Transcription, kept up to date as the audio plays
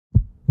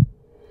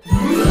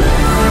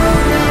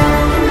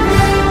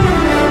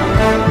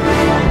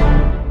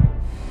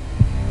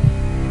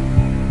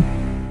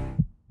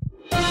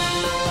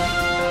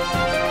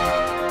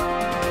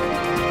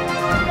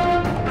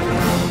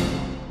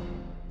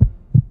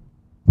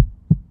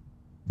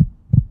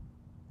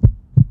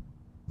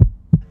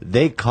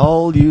They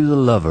Call You the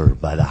Lover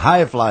by the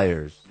High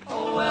Flyers.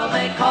 Oh, well,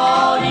 they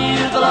call you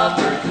the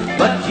lover,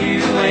 but you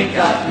ain't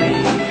got me.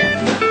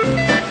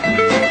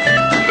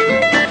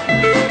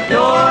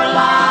 Your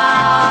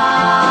lies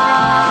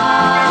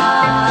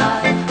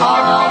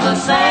are all the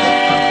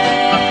same.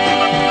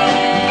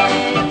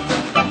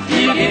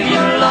 You give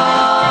your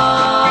love.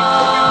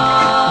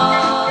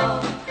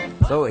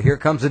 So here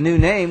comes a new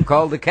name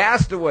called the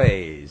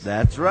Castaways.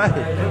 That's right.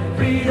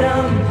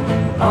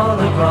 Freedom all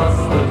across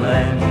the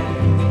land.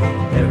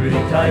 Every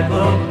type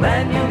of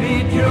man you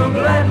meet, you'll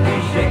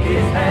gladly shake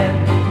his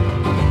hand.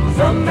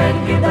 Some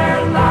men give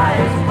their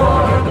lives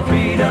for the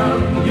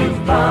freedom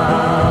you've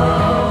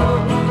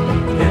found.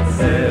 It's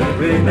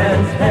every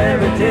man's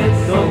heritage,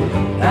 so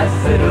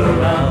pass it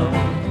around.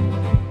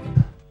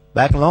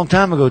 Back a long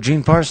time ago,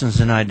 Gene Parsons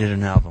and I did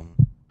an album.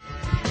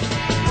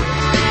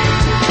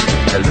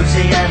 The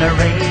Louisiana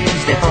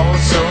rains, they fall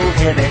so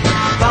heavy.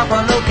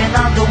 Papa looking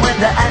out the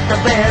window at the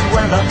bad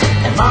weather,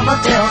 and Mama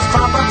tells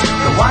Papa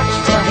to watch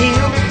the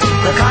hill.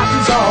 The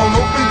cotton's all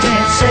open,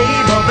 can't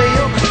save a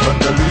bale, but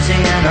the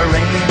Louisiana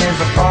rain is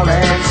a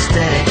falling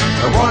steady.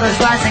 The water's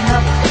rising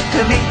up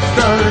to meet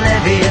the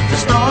levee. If the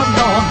storm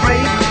don't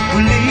break,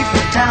 we leave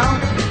the town.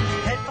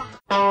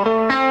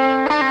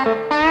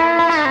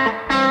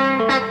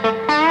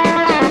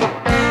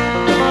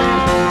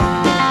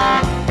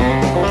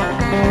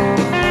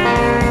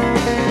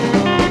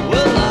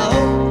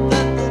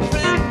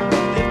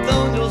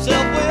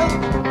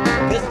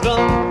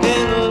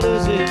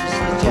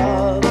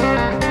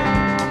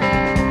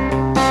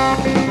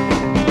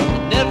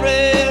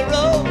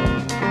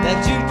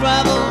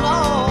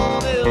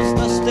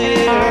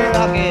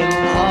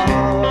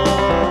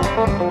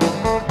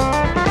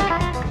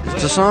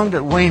 It's a song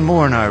that Wayne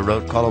Moore and I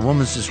wrote called "A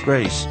Woman's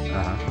Disgrace,"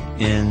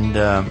 and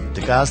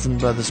the Gosling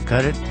brothers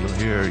cut it.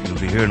 You'll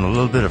be hearing a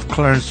little bit of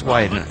Clarence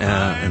White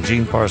and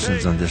Gene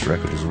Parsons on this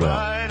record as well.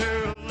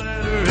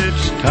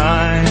 It's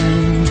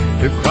time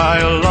to cry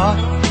a lot,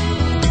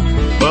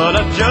 but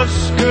I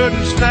just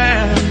couldn't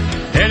stand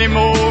any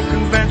more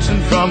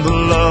convincing from the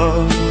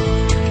love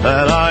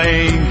that I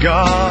ain't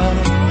got.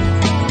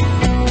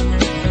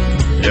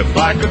 If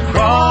I could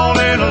crawl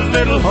in a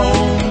little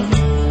hole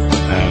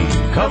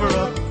and cover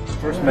up.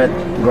 First met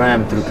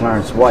Graham through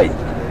Clarence White,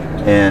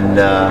 and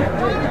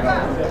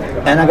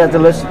I got to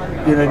listen.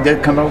 You know,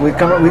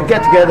 we'd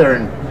get together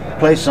and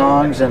play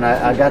songs, and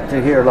I got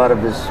to hear a lot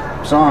of his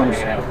songs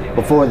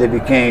before they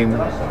became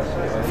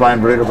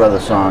Flying Burrito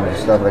Brothers songs and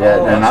stuff like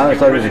that. And I always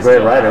thought he was a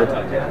great writer,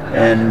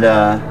 and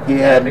he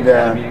had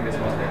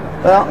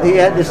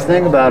this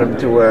thing about him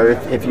to where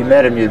if you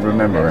met him, you'd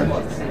remember him,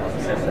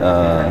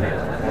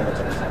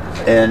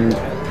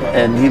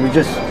 and he was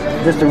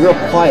just a real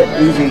quiet,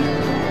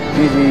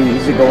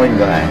 easygoing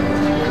guy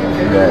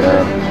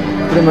that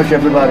pretty much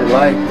everybody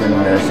liked,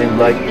 and seemed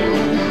like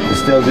they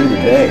still do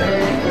today.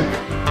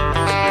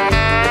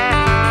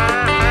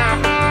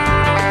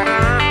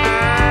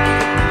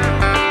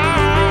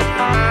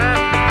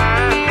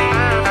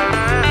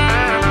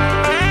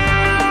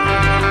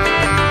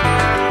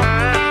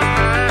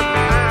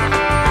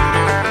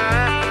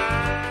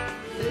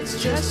 It's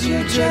just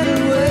your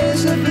gentle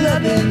ways of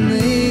loving me.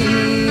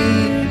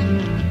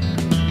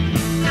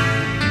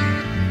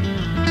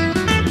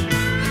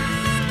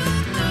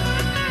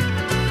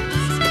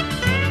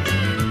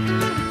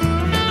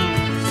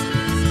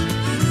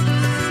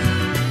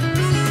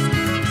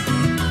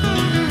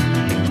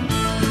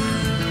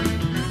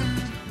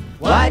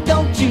 Why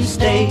don't you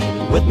stay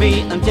with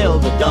me until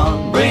the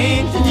dawn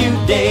brings a new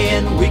day,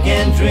 and we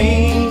can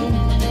dream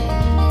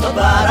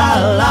about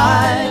our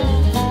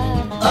lives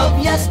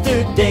of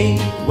yesterday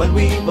when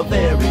we were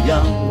very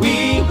young.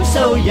 We were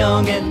so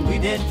young and we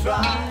did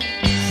try.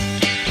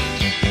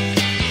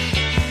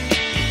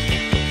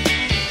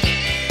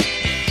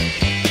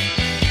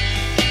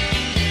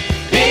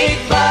 Big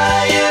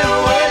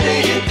bayou, where do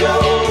you go?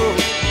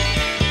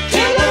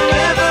 To the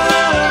river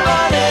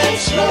running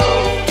slow,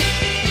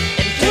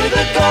 to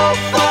the Gulf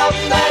of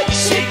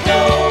Mexico.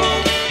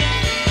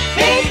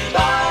 Big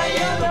bayou.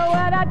 You know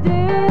what I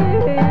do?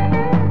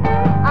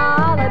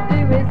 All I do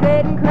is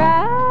sit and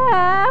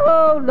cry.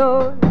 Oh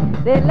Lord,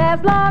 they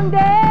last long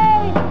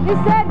day. They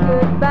said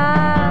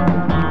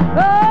goodbye.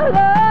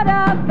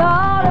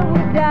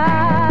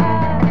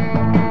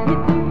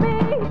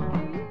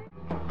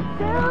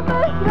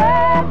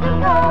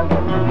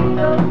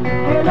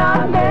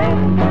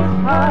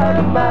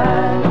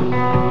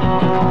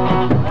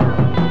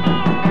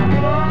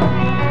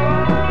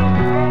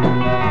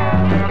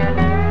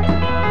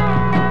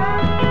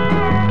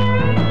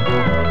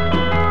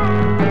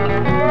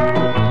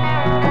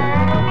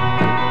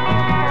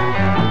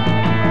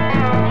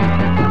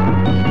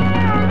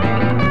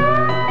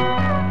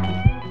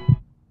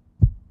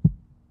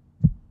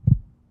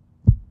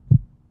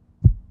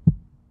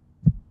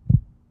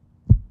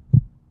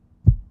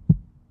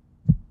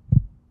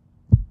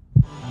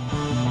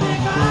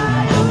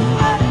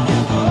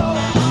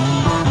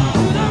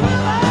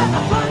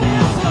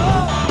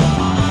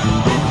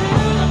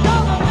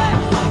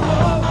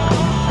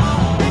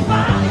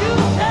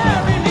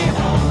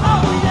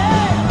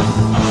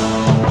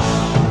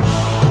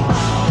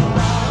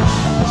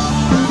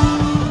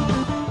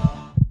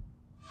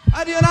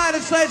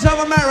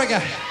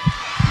 America,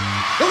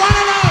 the one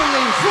and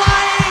only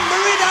Flying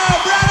Burrito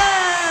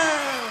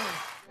Brothers!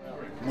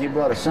 He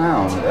brought a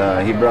sound.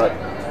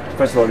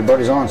 First of all, he brought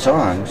his own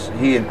songs.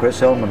 He and Chris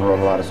Hillman wrote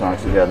a lot of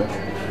songs together.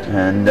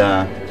 And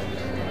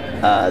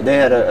they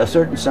had a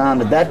certain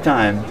sound. At that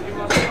time,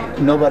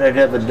 nobody had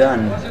ever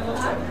done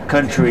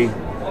country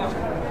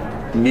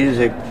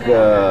music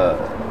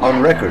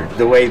on record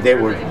the way they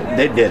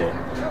did it.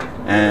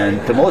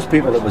 And to most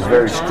people, it was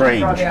very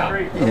strange,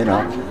 you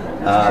know.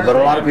 But a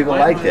lot of people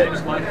liked it.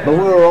 But we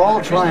were all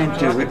trying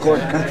to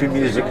record country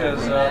music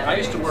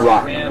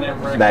rock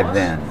back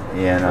then,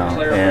 you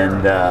know.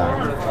 And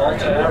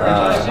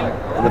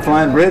the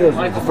Flying Burritos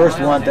was the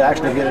first one to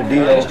actually get a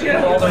deal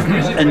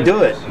and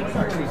do it.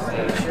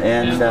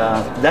 And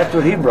that's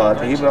what he brought.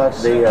 He brought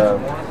the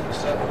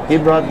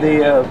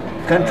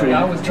country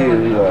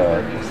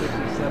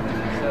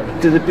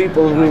to the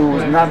people who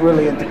was not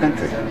really into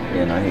country.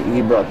 You know,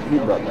 he brought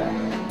that.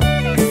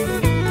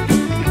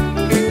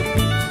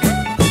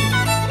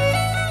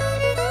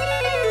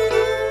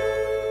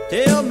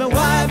 Tell me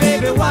why,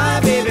 baby, why,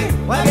 baby,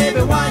 why,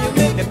 baby, why you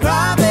make me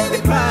cry, baby,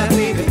 cry,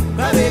 baby,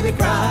 cry, baby,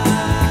 cry.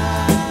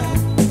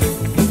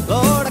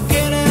 Lord, I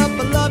can't help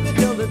but love you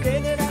till the day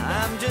that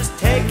I'm just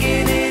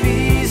taking it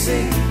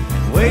easy,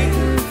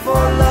 waiting for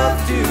love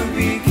to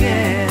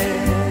begin.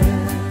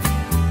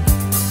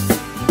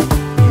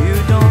 You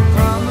don't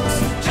promise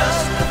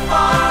just a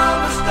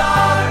farmer's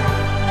daughter,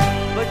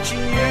 but you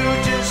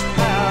knew just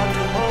how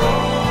to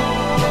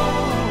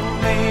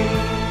hold me.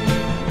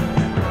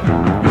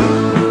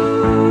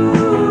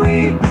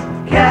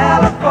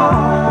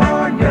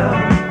 California,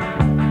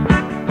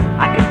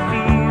 I can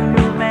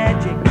feel your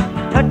magic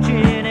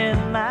touching in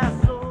my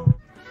soul.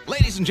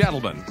 Ladies and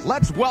gentlemen,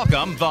 let's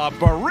welcome the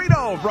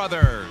Burrito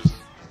Brothers.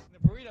 The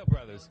Burrito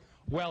Brothers.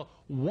 Well,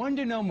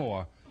 wonder no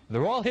more.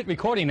 They're all hit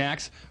recording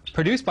acts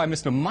produced by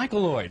Mr.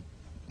 Michael Lloyd.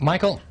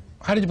 Michael,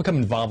 how did you become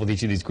involved with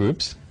each of these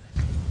groups?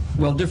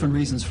 Well, different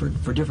reasons for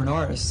different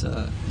artists.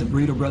 The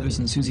Burrito Brothers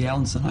and Susie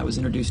Allenson I was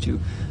introduced to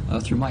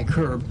through Mike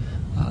Herb.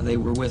 They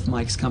were with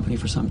Mike's company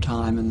for some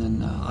time, and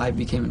then I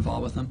became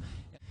involved with them.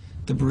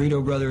 The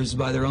Burrito Brothers,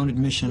 by their own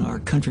admission, are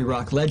country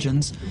rock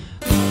legends.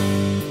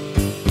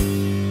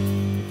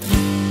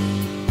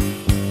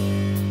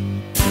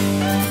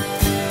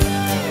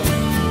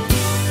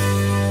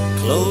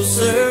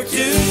 Closer to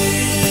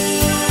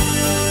you,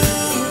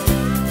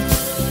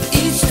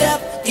 each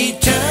step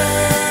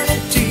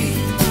eternity.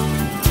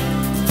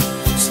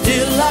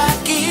 Still I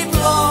keep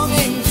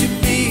longing to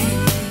be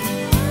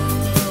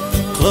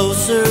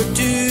closer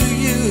to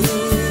you,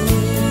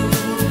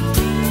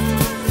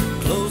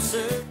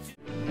 closer to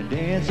I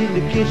dance in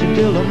the kitchen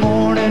till the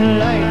morning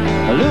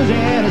light, a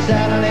Louisiana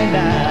Saturday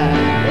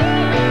night.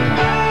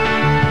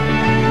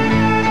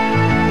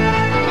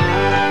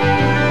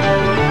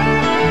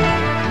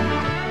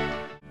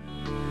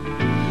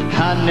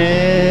 I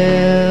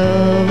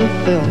never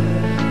felt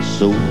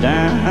so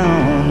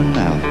down and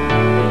out,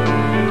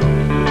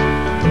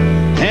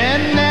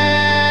 and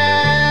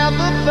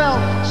never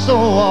felt so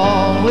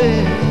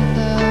always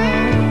down.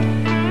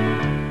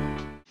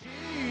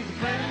 She's a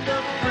friend of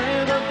a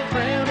friend of a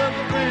friend of a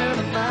friend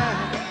of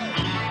mine,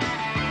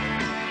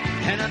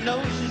 and I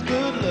know she's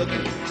good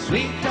looking,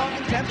 sweet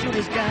talking,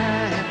 tempestuous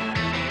kind.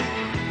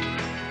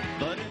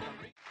 But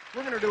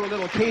We're going to do a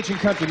little Cajun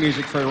country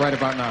music for you right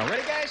about now.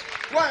 Ready, guys?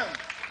 1,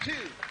 2,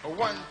 or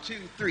 1, 2,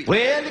 3.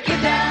 well, you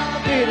get down the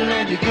fiddle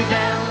and you get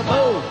down the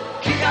bow,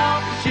 kick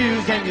off the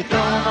shoes and you throw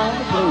them on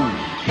the floor.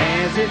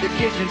 Dance in the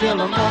kitchen till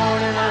the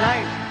morning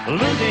light,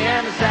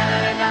 Louisiana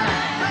Saturday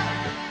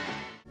night.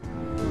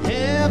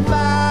 If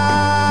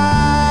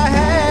I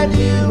had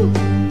you,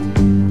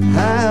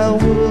 how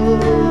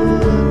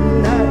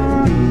would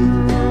I be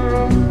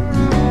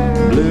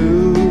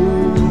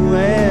blue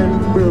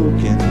and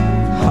broken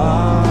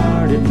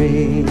hearted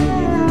me?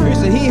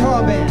 Here's the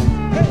hee-haw band.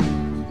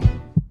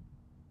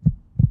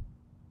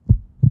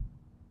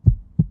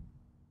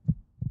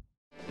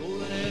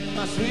 Rolling in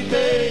my sweet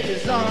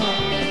baby's arms,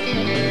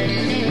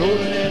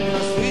 rolling in my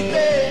sweet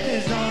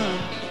baby's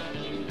arms.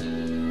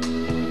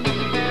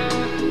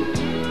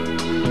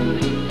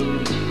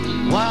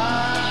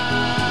 White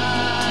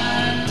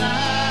line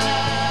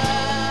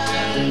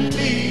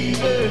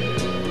fever.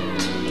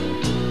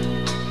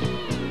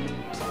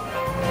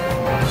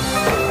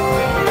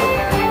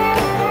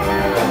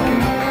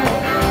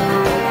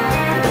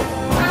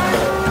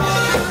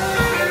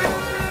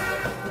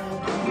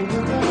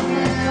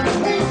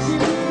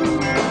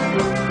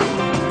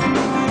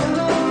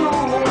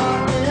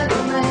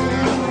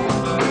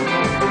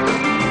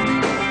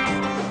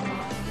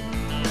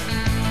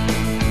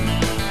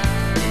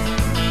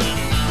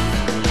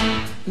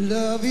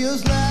 Love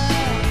is like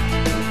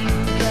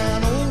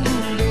that old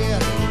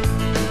bed.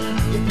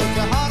 You put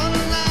your heart on the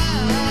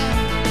line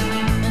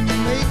and you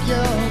make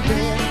your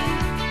bed.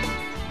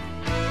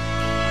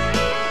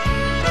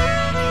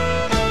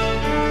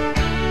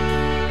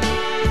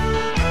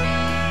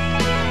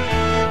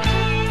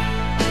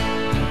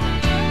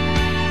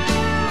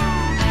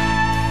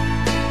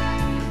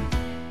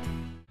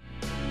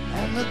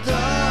 And the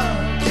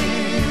dark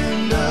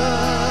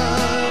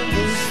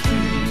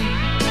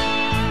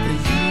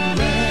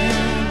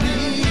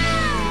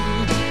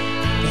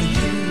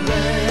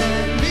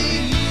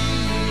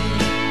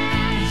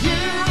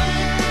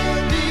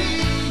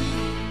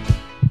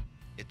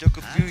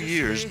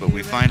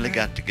finally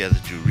got together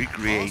to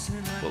recreate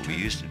what we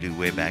used to do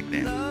way back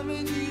then. And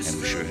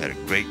we sure had a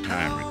great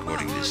time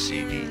recording this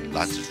CD.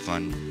 Lots of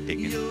fun,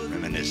 digging,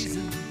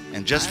 reminiscing.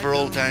 And just for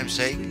old time's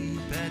sake,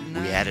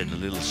 we added a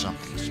little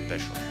something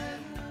special.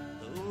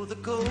 Though the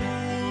cold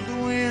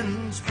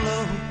winds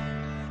blow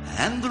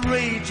and the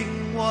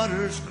raging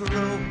waters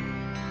grow,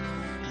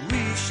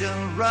 we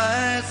shall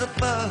rise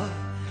above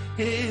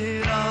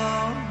it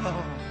all.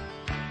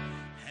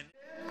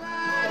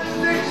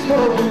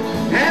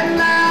 And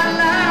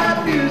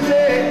now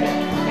music,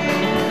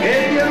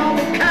 if you're on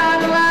the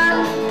kind of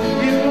life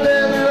you'll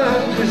ever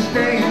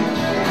understand.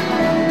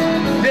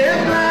 This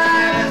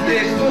life is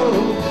this slow,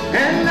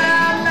 and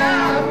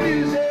now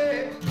music.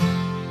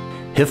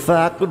 If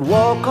I could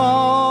walk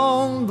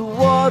on the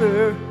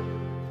water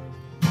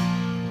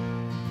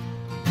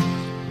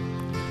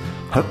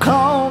or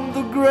calm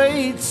the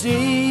great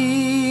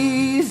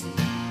seas,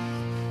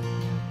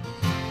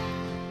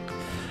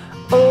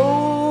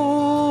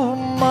 oh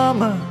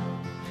mama,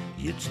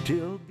 you'd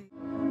still be.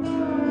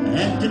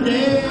 And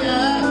today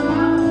I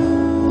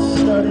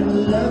started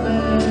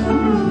loving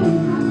you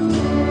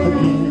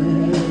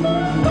again.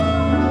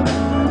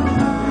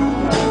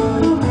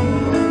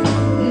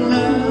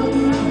 Now,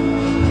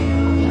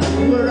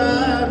 where I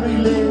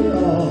really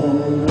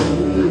always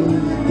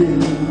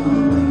been,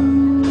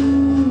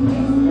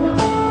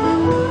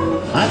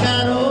 I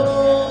got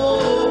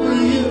over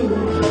you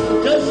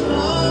just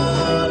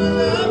long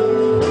enough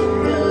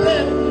to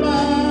let my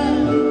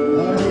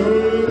heart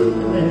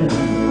mend.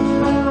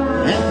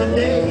 And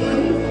today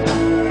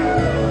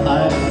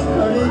I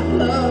started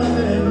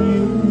loving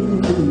you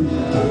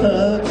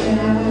again.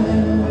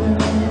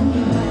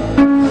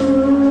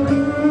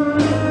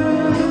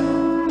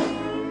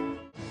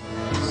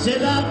 C'est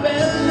la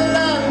belle de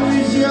la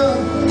vision,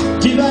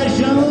 tu vas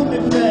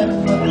jamais perdre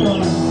mon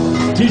nom.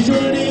 Tu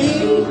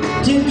jolie,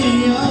 tu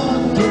mignon,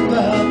 tu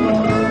vas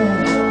bon.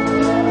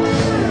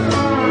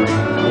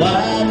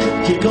 Why did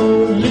you go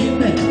leave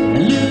me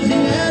in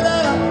Louisiana,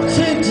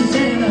 sweet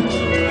Susanna?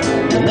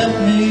 You left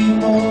me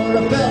for a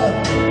fella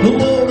who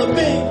wore a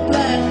big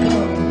black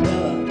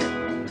umbrella.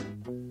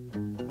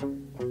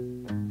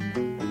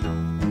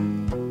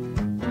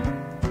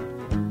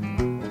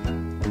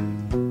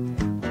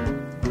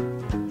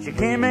 She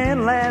came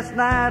in last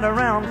night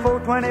around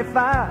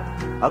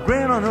 4:25, a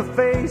grin on her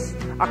face,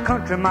 a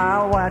country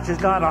mile wide. She's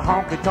got a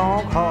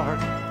honky-tonk heart.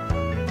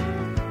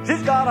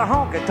 She's got a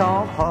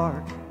honky-tonk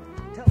heart.